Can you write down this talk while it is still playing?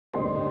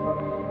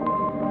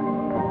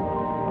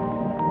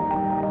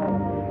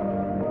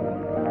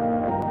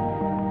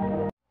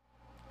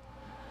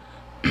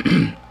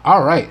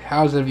Alright,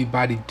 how's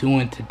everybody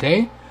doing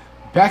today?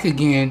 Back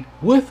again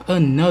with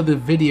another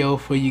video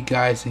for you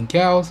guys and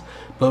gals.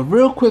 But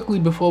real quickly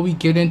before we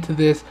get into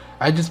this,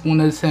 I just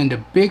want to send a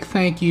big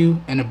thank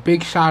you and a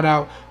big shout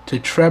out to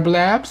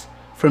TREBLAB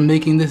for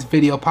making this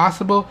video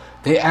possible.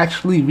 They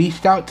actually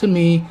reached out to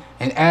me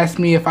and asked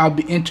me if I'd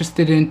be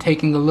interested in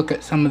taking a look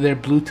at some of their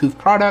Bluetooth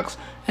products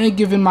and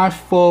giving my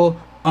full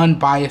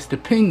unbiased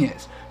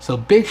opinions. So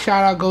big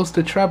shout out goes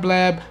to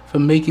TREBLAB for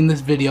making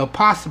this video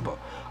possible.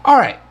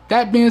 Alright,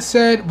 that being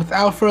said,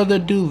 without further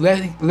ado,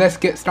 let's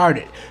get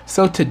started.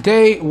 So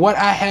today, what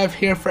I have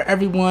here for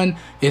everyone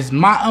is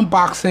my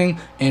unboxing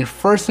and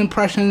first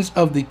impressions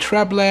of the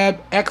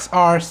TREBLAB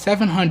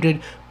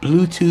XR700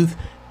 Bluetooth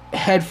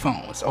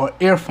headphones or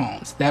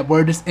earphones. That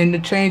word is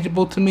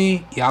interchangeable to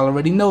me. Y'all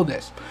already know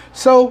this.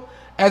 So,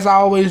 as I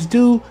always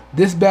do,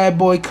 this bad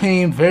boy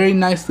came very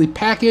nicely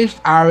packaged.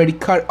 I already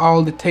cut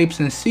all the tapes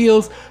and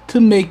seals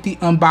to make the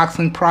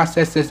unboxing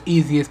process as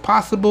easy as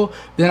possible.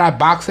 Then I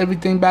box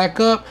everything back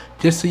up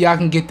just so y'all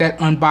can get that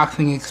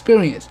unboxing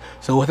experience.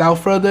 So without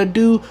further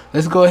ado,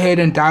 let's go ahead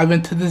and dive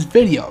into this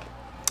video.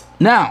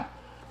 Now,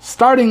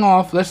 starting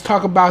off, let's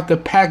talk about the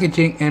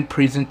packaging and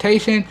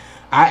presentation.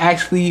 I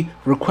actually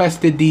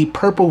requested the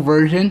purple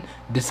version,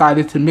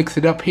 decided to mix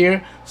it up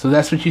here. So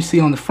that's what you see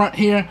on the front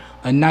here,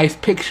 a nice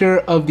picture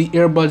of the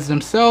earbuds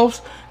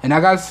themselves. And I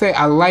gotta say,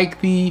 I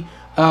like the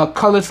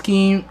color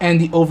scheme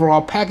and the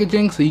overall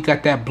packaging. So you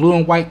got that blue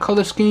and white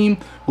color scheme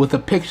with a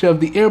picture of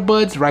the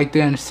earbuds right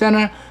there in the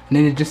center. And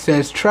then it just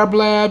says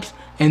TREBLAB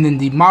and then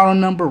the model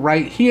number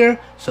right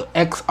here. So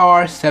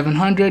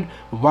XR700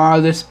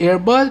 wireless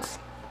earbuds.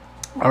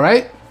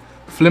 Alright,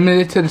 flipping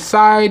it to the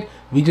side,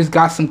 we just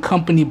got some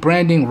company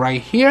branding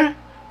right here.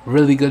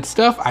 Really good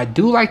stuff. I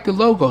do like the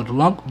logo.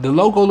 The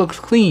logo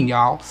looks clean,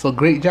 y'all. So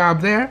great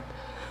job there.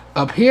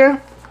 Up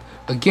here,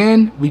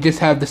 again, we just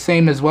have the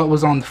same as what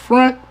was on the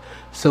front.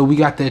 So we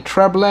got the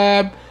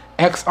TREBLAB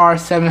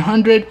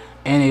XR700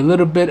 and a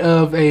little bit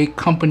of a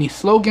company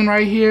slogan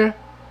right here.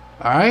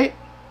 Alright.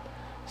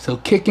 So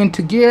kick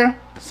into gear.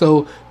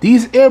 So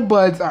these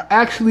earbuds are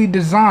actually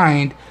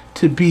designed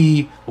to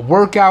be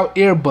workout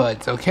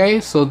earbuds.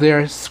 Okay. So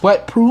they're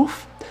sweat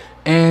proof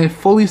and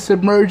fully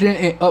submerging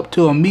in up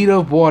to a meter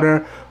of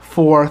water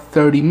for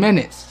 30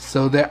 minutes.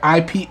 So they're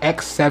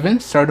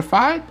IPX7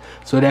 certified,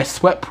 so they're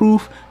sweat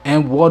proof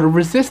and water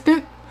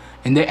resistant,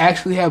 and they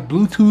actually have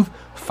Bluetooth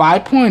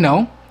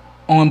 5.0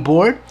 on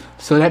board,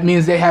 so that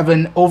means they have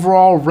an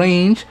overall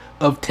range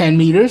of 10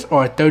 meters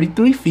or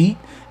 33 feet,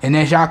 and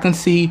as y'all can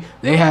see,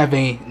 they have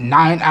a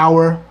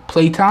 9-hour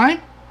playtime,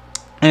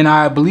 and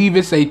I believe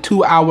it's a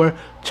 2-hour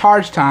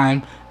charge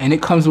time, and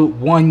it comes with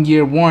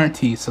 1-year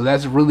warranty, so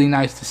that's really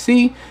nice to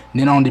see. And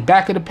then on the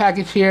back of the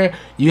package here,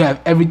 you have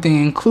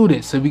everything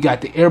included. So we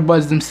got the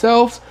earbuds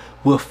themselves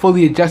with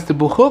fully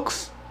adjustable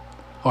hooks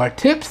or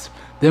tips.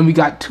 Then we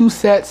got 2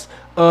 sets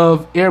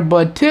of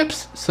earbud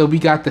tips. So we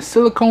got the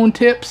silicone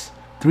tips,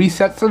 3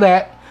 sets of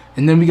that,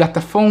 and then we got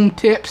the foam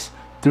tips,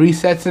 3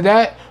 sets of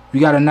that. We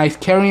got a nice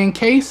carrying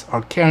case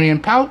or carrying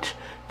pouch,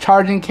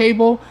 charging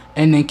cable,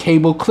 and then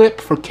cable clip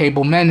for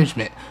cable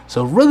management.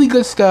 So really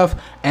good stuff,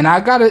 and I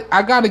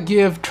gotta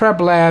give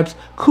TREBLAB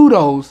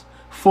kudos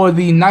for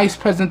the nice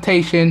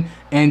presentation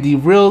and the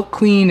real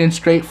clean and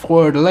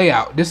straightforward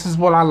layout. This is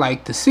what I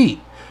like to see.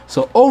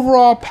 So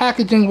overall,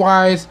 packaging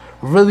wise,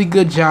 really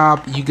good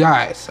job, you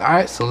guys.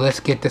 Alright, so let's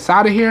get this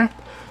out of here.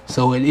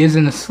 So it is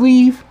in the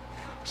sleeve,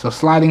 so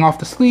sliding off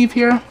the sleeve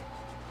here.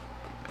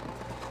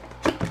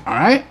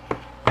 Alright,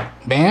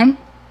 bam,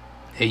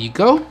 there you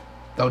go.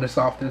 Throw this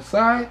off to the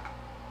side.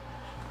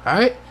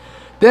 Alright,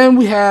 then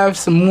we have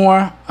some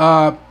more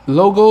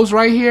logos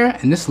right here,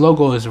 and this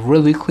logo is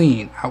really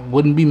clean. I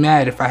wouldn't be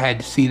mad if I had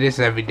to see this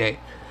every day.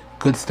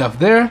 Good stuff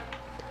there.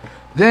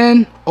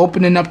 Then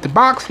opening up the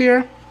box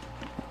here,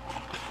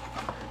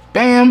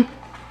 bam,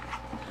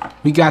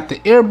 we got the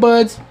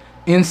earbuds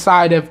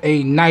inside of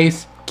a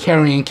nice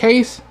carrying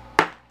case,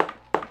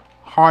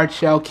 hard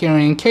shell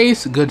carrying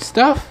case. Good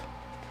stuff,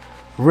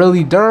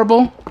 really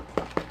durable.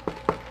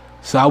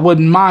 So I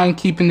wouldn't mind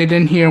keeping it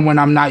in here when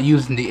I'm not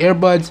using the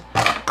earbuds.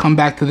 Come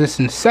back to this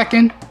in a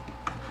second.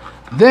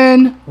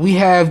 Then we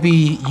have the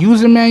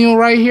user manual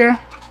right here.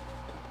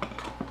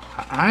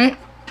 Alright.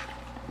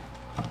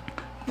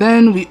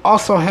 Then we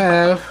also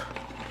have,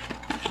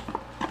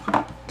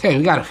 okay,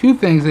 we got a few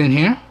things in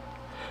here.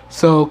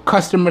 So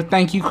customer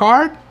thank you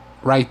card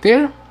right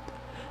there.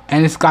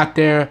 And it's got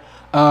their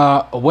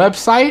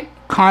website,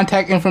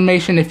 contact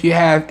information if you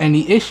have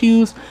any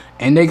issues,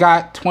 and they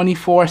got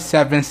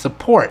 24/7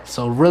 support.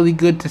 So really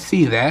good to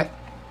see that.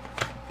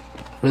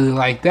 Really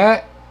like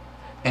that.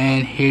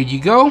 And here you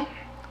go.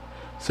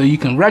 So you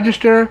can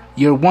register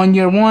your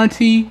 1-year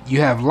warranty,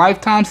 you have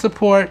lifetime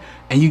support,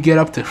 and you get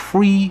up to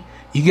 3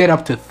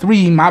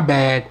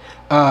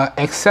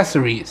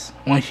 accessories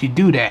once you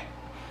do that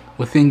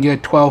within your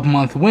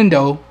 12-month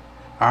window.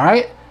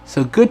 Alright,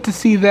 so good to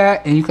see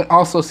that, and you can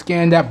also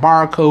scan that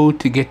barcode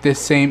to get this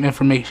same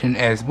information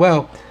as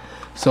well.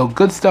 So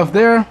good stuff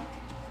there.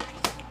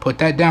 Put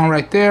that down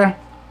right there.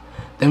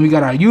 Then we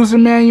got our user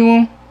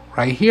manual.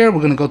 right here.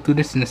 We're gonna go through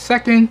this in a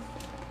second.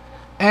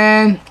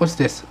 And what's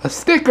this? A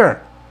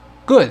sticker.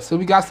 Good, so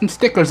we got some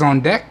stickers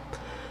on deck.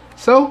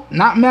 So,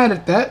 not mad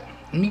at that.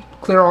 Let me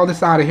clear all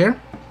this out of here.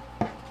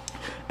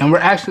 And we're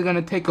actually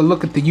gonna take a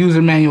look at the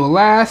user manual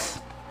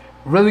last.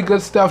 Really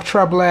good stuff,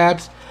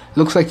 TREBLAB.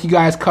 Looks like you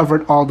guys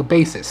covered all the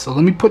bases. So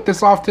let me put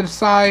this off to the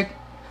side.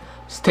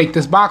 Let's take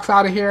this box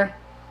out of here.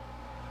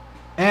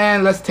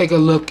 And let's take a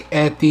look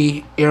at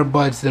the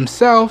earbuds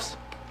themselves.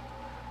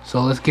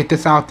 So let's get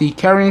this out the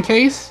carrying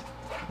case.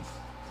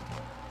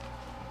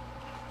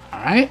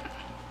 Alright.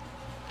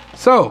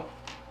 So,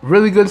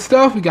 really good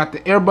stuff. We got the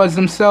earbuds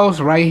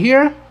themselves right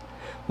here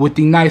with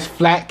the nice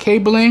flat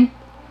cabling.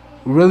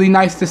 Really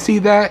nice to see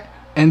that.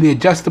 And the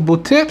adjustable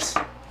tips.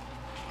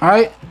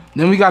 Alright.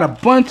 Then we got a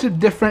bunch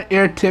of different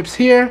ear tips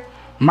here.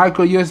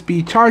 Micro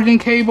USB charging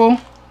cable.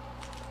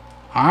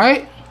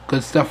 Alright.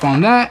 Good stuff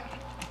on that.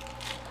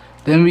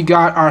 Then we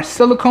got our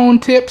silicone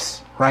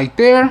tips right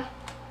there.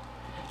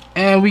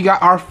 And we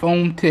got our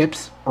foam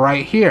tips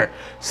right here.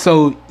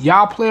 So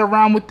y'all play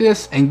around with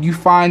this and you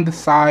find the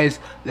size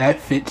that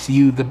fits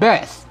you the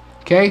best.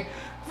 Okay?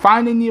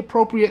 Finding the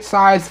appropriate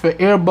size for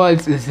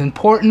earbuds is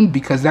important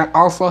because that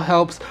also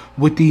helps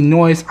with the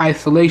noise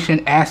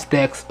isolation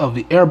aspects of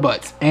the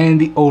earbuds and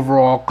the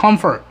overall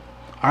comfort.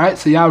 Alright,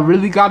 so y'all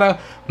really gotta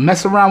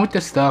mess around with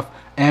this stuff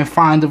and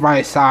find the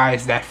right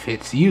size that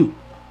fits you.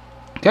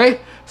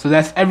 Okay, so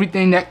that's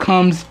everything that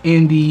comes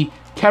in the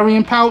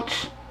carrying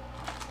pouch.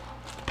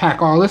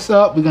 Pack all this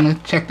up. We're gonna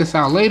check this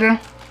out later.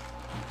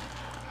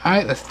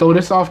 Alright, let's throw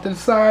this off to the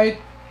side.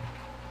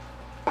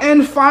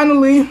 And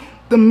finally,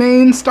 the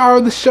main star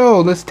of the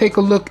show. Let's take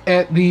a look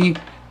at the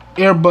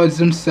earbuds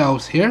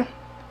themselves here.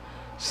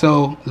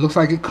 So it looks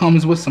like it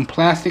comes with some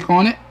plastic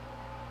on it.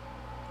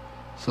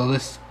 So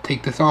let's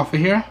take this off of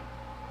here.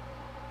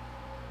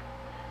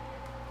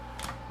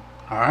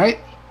 Alright.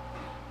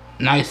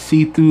 Nice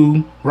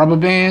see-through rubber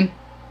band.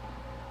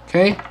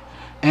 Okay.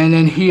 And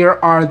then here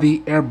are the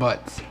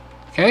earbuds.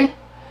 Okay.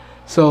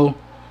 So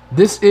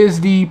this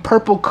is the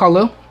purple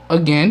color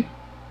again.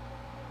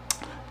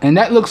 And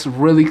that looks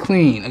really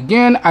clean.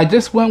 Again, I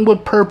just went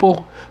with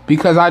purple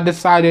because I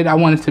decided I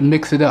wanted to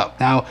mix it up.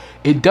 Now,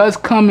 it does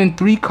come in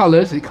 3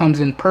 colors. It comes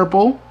in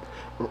purple,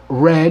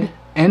 red,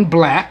 and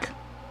black.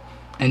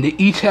 And they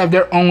each have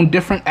their own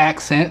different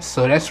accents.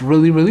 So that's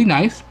really, really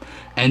nice.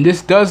 And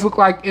this does look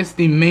like it's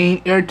the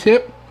main ear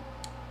tip.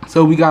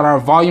 So we got our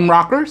volume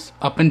rockers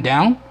up and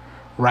down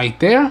right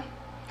there,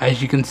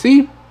 as you can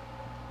see.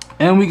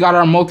 And we got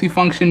our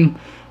multifunction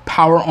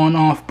power on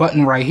off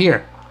button right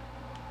here.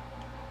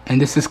 And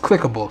this is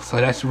clickable, so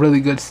that's really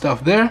good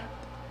stuff there.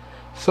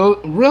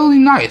 So really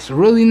nice,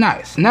 really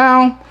nice.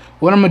 Now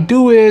what I'm gonna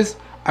do is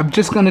I'm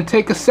just gonna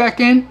take a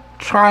second,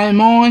 try them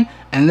on,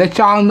 and let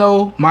y'all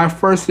know my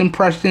first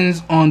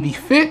impressions on the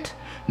fit.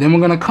 Then we're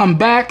gonna come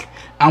back,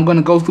 I'm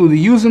gonna go through the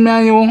user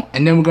manual,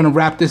 and then we're gonna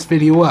wrap this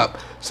video up.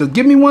 So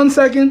give me 1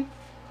 second,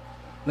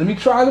 let me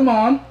try them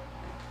on.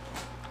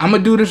 I'm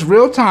gonna do this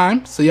real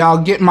time so y'all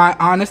get my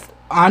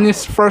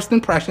honest first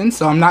impressions.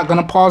 So I'm not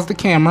gonna pause the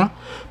camera,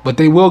 but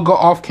they will go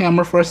off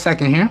camera for a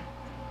second here.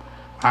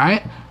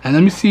 Alright, and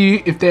let me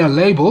see if they are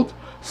labeled.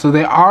 So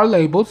they are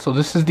labeled. So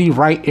this is the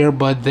right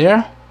earbud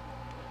there,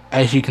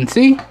 as you can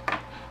see,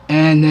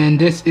 and then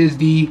this is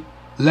the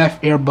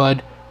left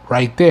earbud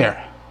right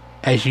there,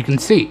 as you can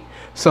see.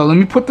 So let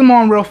me put them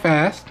on real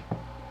fast,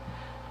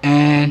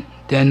 and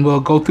then we'll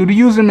go through the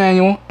user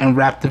manual and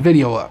wrap the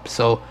video up.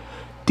 So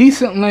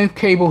decent length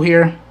cable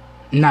here,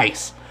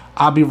 nice.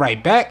 I'll be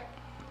right back.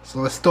 So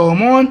let's throw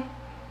them on,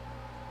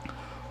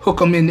 hook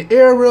them in the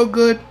ear real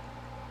good.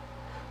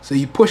 So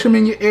you push them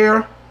in your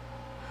ear,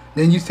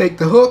 then you take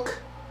the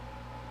hook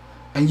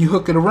and you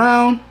hook it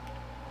around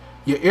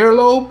your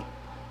earlobe,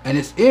 and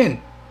it's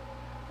in.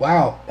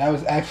 Wow, that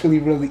was actually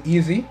really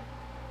easy.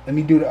 Let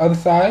me do the other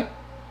side.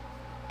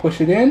 Push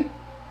it in,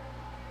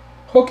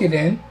 hook it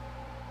in,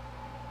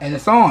 and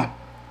it's on.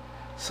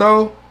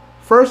 So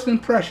first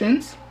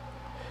impressions,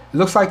 it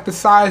looks like the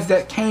size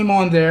that came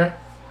on there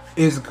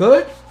is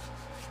good,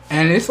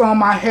 and it's on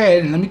my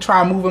head. And let me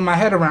try moving my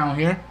head around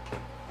here.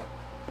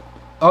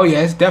 Oh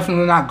yeah, it's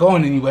definitely not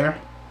going anywhere.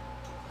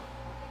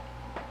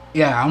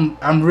 Yeah,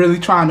 I'm really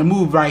trying to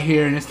move right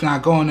here and it's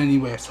not going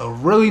anywhere. So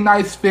really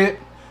nice fit,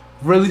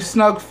 really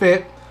snug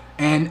fit.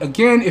 And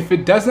again, if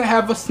it doesn't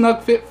have a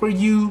snug fit for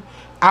you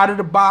out of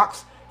the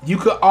box, you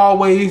could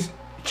always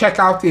check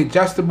out the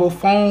adjustable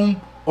foam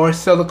or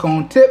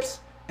silicone tips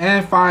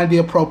and find the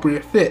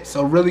appropriate fit.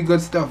 So really good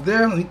stuff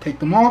there. Let me take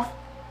them off.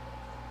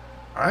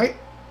 Alright.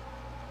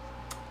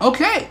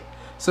 Okay.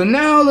 So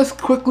now let's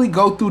quickly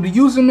go through the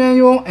user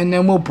manual and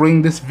then we'll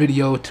bring this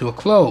video to a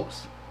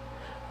close.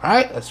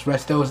 Alright, let's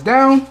rest those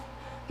down.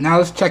 Now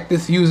let's check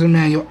this user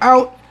manual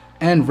out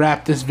and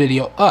wrap this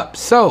video up.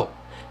 So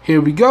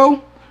here we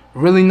go.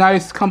 Really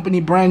nice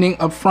company branding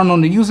up front on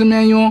the user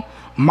manual.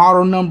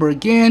 Model number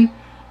again.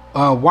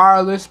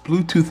 Wireless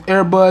Bluetooth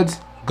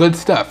earbuds. Good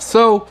stuff.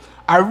 So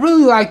I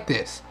really like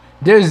this.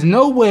 there's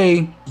no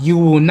way you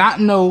will not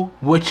know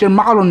what your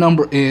model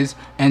number is,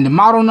 and the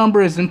model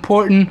number is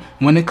important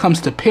when it comes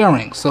to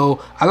pairing.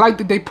 So I like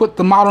that they put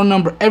the model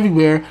number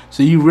everywhere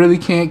so you really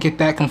can't get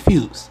that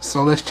confused.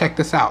 So let's check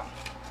this out.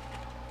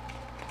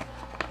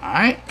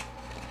 Alright,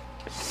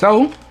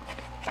 so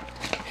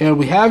here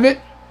we have it.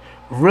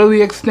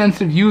 Really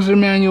extensive user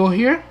manual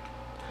here.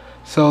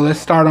 So let's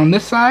start on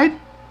this side.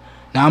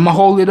 Now I'm gonna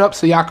hold it up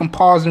so y'all can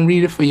pause and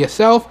read it for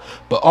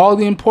yourself, but all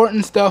the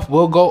important stuff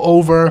we'll go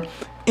over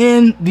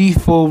in the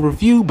full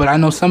review. But I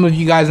know some of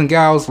you guys and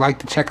gals like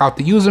to check out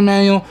the user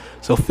manual,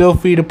 so feel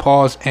free to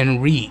pause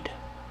and read.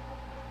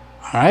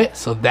 Alright,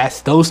 so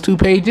that's those 2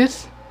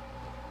 pages.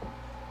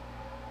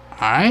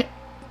 Alright,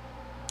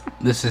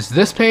 this is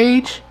this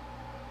page.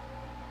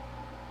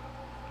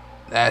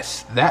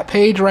 That's that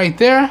page right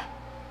there.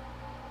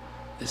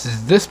 This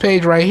is this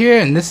page right here,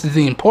 and this is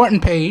the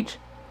important page.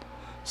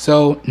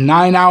 So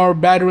 9-hour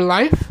battery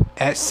life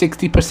at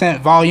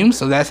 60% volume,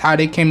 so that's how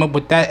they came up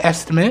with that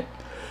estimate.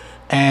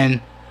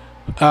 And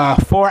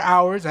 4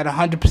 hours at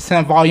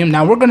 100% volume.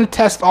 Now we're going to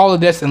test all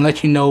of this and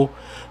let you know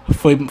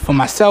for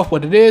myself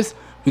what it is.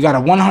 We got a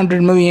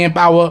 100 milliamp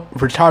hour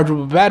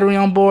rechargeable battery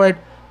on board,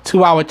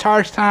 2-hour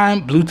charge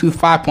time, Bluetooth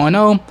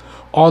 5.0,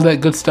 all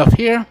that good stuff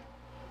here.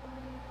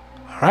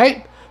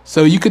 Alright,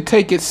 so you could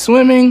take it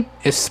swimming,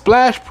 it's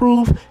splash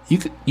proof,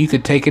 you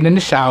could take it in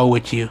the shower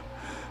with you.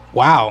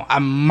 Wow, I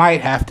might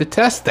have to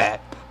test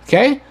that.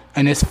 Okay,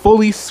 and it's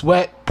fully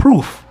sweat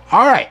proof.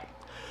 Alright,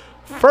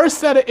 first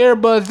set of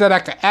earbuds that I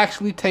could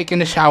actually take in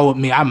the shower with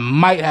me. I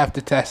might have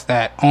to test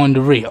that on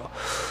the real.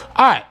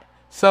 Alright,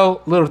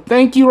 so little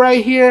thank you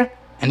right here.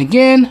 And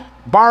again,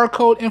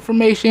 barcode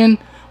information,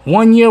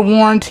 1-year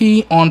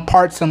warranty on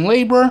parts and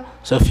labor.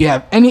 So if you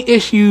have any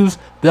issues,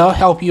 they'll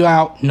help you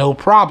out, no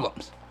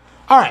problems.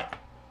 Alright,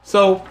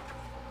 so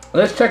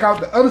let's check out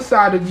the other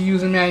side of the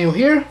user manual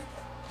here.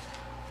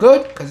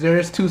 Good, because there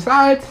is 2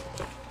 sides.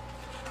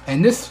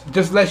 And this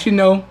just lets you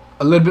know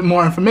a little bit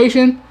more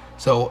information.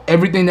 So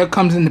everything that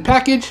comes in the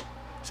package.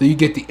 So you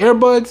get the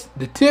earbuds,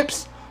 the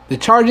tips, the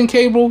charging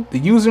cable, the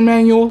user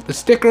manual, the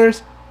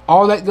stickers,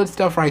 all that good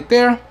stuff right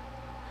there.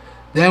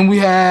 Then we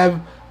have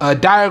a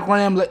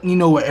diagram letting you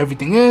know where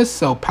everything is.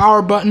 So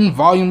power button,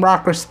 volume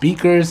rocker,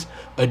 speakers,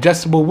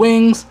 adjustable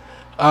wings,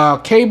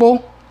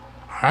 cable.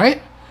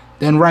 Alright.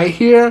 Then right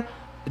here,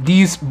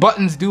 these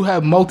buttons do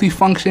have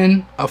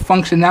multi-function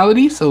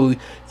functionality. So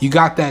you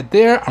got that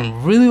there.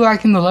 I'm really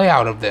liking the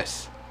layout of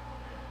this.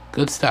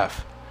 Good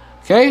stuff.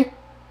 Okay.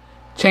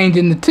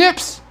 Changing the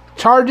tips,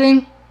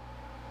 charging,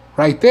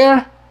 right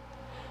there.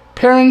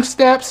 Pairing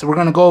steps, we're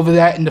going to go over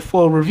that in the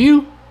full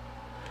review.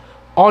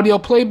 Audio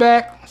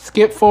playback,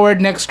 skip forward,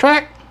 next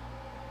track.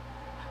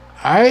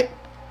 Alright.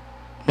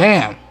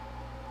 Bam.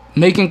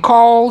 Making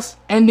calls,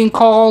 ending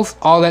calls,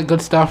 all that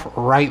good stuff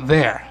right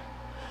there.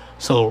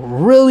 So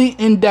really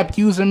in-depth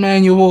user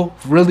manual,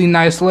 really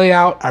nice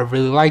layout. I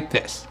really like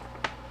this.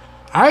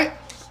 Alright.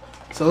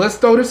 So let's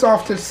throw this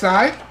off to the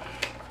side.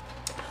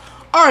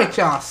 Alright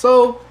y'all,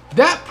 so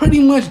that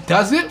pretty much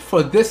does it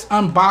for this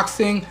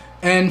unboxing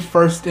and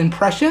first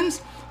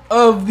impressions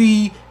of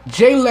the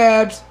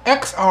TREBLAB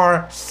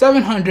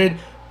XR700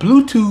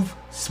 Bluetooth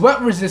sweat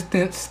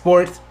resistant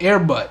sports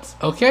earbuds.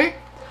 Okay,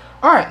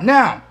 all right,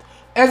 now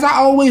as I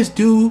always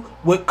do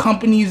with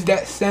companies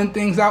that send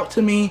things out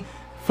to me,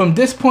 from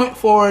this point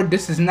forward,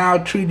 this is now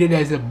treated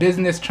as a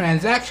business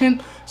transaction.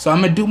 So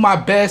I'm gonna do my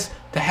best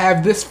to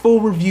have this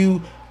full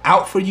review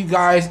out for you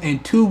guys in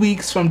 2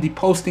 weeks from the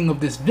posting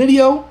of this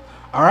video.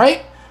 All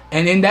right,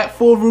 and in that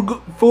full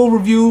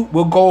review,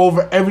 we'll go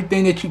over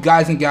everything that you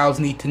guys and gals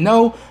need to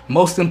know.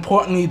 Most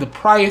importantly, the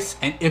price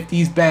and if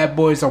these bad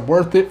boys are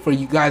worth it for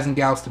you guys and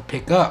gals to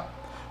pick up.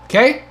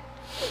 Okay,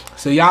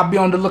 so y'all be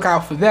on the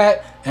lookout for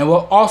that. And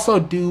we'll also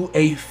do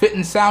a fit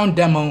and sound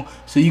demo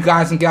so you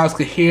guys and gals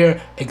could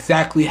hear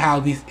exactly how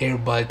these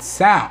earbuds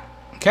sound.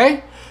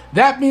 Okay,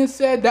 that being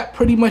said, that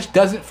pretty much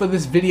does it for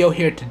this video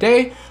here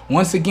today.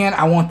 Once again,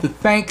 I want to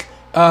thank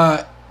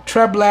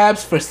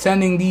TREBLAB for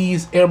sending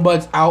these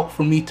earbuds out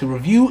for me to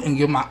review and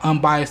give my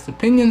unbiased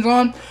opinions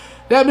on.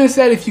 That being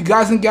said, if you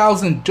guys and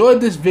gals enjoyed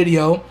this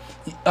video,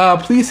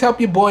 please help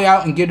your boy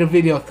out and give the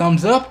video a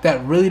thumbs up.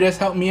 That really does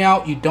help me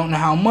out. You don't know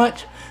how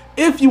much.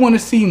 If you want to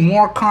see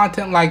more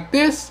content like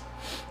this,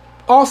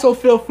 also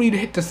feel free to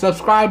hit the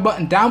subscribe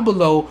button down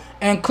below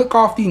and click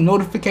off the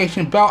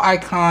notification bell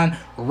icon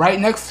right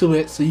next to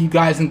it so you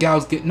guys and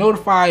gals get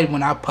notified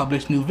when I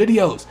publish new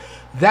videos.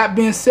 That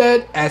being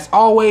said, as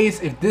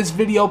always, if this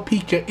video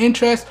piqued your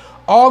interest,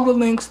 all the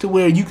links to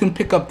where you can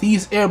pick up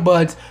these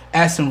earbuds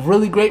at some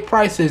really great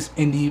prices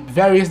in the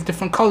various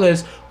different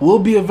colors will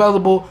be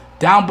available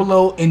down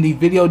below in the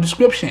video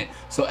description.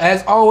 So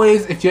as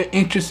always, if your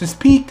interest is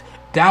piqued,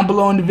 down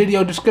below in the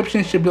video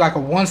description should be like a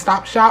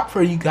one-stop shop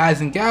for you guys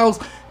and gals,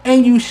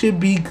 and you should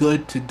be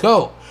good to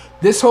go.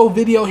 This whole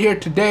video here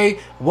today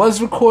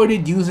was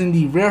recorded using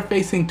the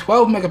rear-facing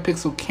 12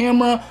 megapixel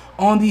camera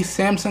on the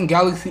Samsung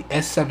Galaxy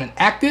S7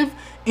 Active.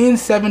 in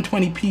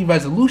 720p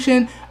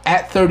resolution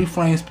at 30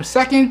 frames per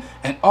second,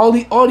 and all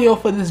the audio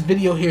for this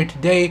video here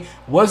today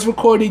was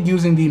recorded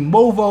using the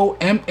Movo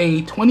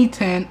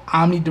MA2010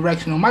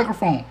 omnidirectional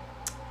microphone.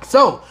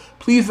 So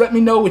please let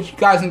me know what you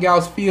guys and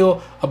gals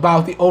feel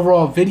about the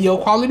overall video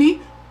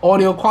quality,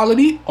 audio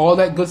quality, all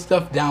that good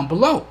stuff down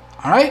below.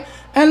 Alright,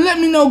 and let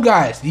me know,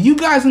 guys, do you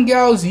guys and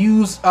gals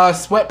use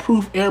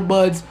sweat-proof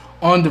earbuds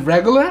on the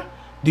regular?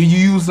 Do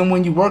you use them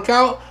when you work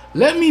out?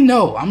 Let me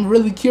know. I'm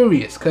really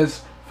curious,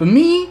 because for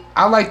me,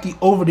 I like the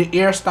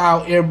over-the-ear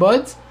style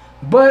earbuds,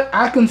 but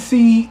I can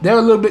see they're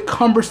a little bit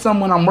cumbersome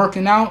when I'm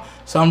working out,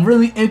 so I'm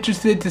really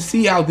interested to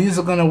see how these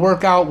are going to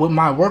work out with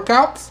my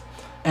workouts,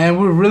 and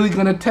we're really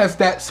going to test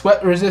that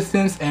sweat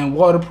resistance and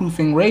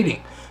waterproofing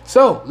rating.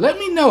 So let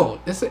me know.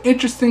 It's an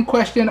interesting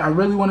question. I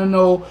really want to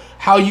know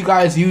how you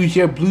guys use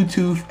your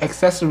Bluetooth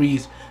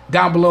accessories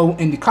down below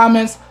in the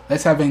comments.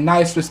 Let's have a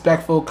nice,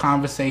 respectful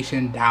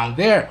conversation down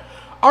there.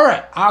 All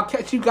right, I'll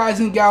catch you guys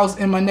and gals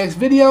in my next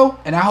video,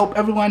 and I hope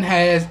everyone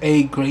has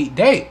a great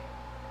day.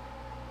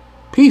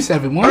 Peace,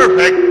 everyone.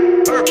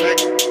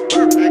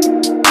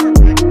 Perfect.